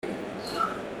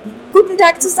Guten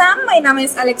Tag zusammen, mein Name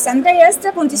ist Alexandra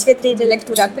Jastrab und ich vertrete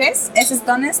Lektorat Press. Es ist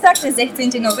Donnerstag, der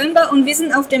 16. November und wir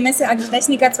sind auf der Messe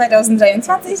Agritechnica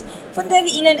 2023, von der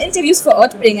wir Ihnen Interviews vor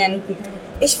Ort bringen.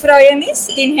 Ich freue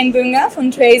mich, den Herrn Bünger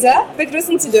von Traser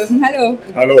begrüßen zu dürfen. Hallo.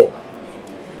 Hallo.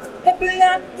 Herr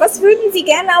Bünger, was würden Sie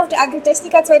gerne auf der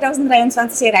Agritechnica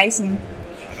 2023 erreichen?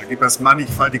 Da gibt es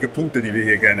mannigfaltige Punkte, die wir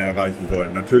hier gerne erreichen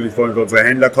wollen. Natürlich wollen wir unsere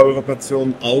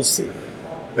Händlerkooperation ausbauen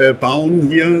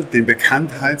hier, den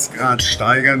Bekanntheitsgrad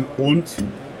steigern und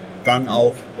dann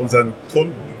auch unseren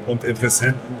Kunden und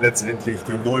Interessenten letztendlich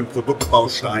die neuen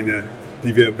Produktbausteine,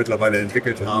 die wir mittlerweile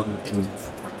entwickelt haben und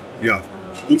ja,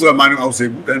 unserer Meinung nach auch sehr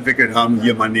gut entwickelt haben,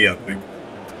 hier mal näher bringen.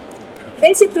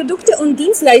 Welche Produkte und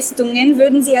Dienstleistungen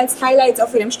würden Sie als Highlights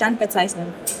auf Ihrem Stand bezeichnen?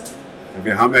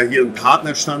 Wir haben ja hier einen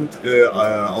Partnerstand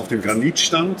auf dem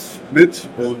Granitstand mit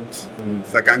und am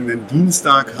vergangenen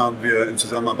Dienstag haben wir in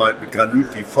Zusammenarbeit mit Granit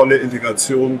die volle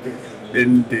Integration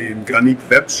in den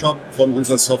Granit-Webshop von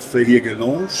unserer Software hier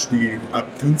gelauncht, die ab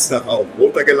Dienstag auch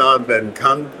runtergeladen werden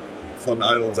kann von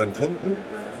all unseren Kunden,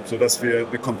 sodass wir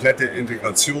eine komplette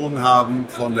Integration haben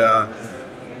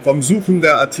vom Suchen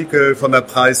der Artikel, von der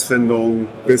Preisfindung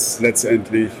bis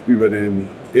letztendlich über den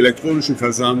elektronischen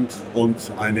Versand und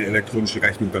eine elektronische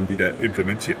Rechnung dann wieder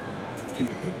implementieren.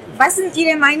 Was sind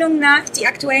Ihrer Meinung nach die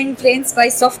aktuellen Trends bei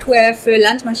Software für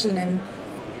Landmaschinen?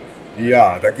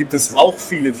 Ja, da gibt es auch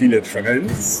viele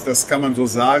Trends, das kann man so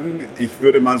sagen. Ich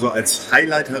würde mal so als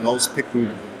Highlight herauspicken,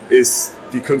 ist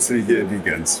die künstliche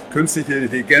Intelligenz. Künstliche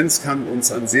Intelligenz kann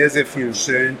uns an sehr vielen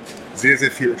Stellen sehr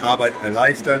viel Arbeit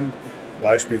erleichtern.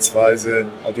 Beispielsweise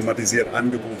automatisiert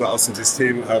Angebote aus dem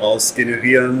System heraus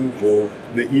generieren, wo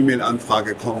eine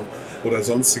E-Mail-Anfrage kommt oder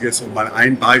sonstiges, um mal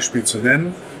ein Beispiel zu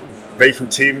nennen, welchen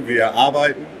Themen wir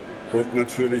arbeiten und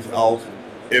natürlich auch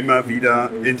immer wieder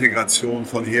Integration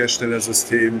von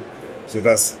Herstellersystemen,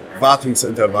 sodass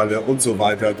Wartungsintervalle und so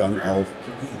weiter dann auch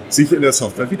sich in der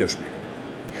Software widerspiegeln.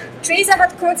 Traser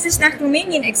hat kürzlich nach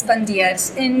Rumänien expandiert.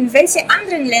 In welche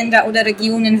anderen Länder oder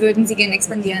Regionen würden Sie gerne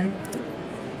expandieren?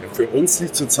 Für uns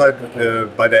liegt zurzeit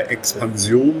bei der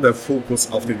Expansion der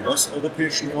Fokus auf den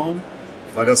osteuropäischen Raum,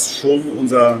 weil das schon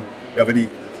weil die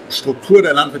Struktur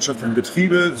der landwirtschaftlichen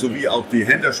Betriebe sowie auch die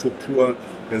Händlerstruktur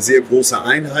eine sehr große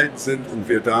Einheit sind und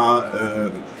wir da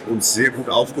uns sehr gut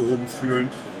aufgehoben fühlen,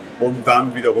 um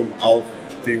dann wiederum auch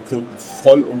den Kunden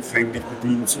vollumfänglich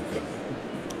bedienen zu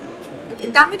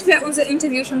können. Damit wäre unser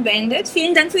Interview schon beendet.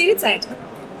 Vielen Dank für Ihre Zeit.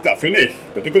 Dafür nicht.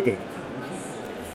 Bitte.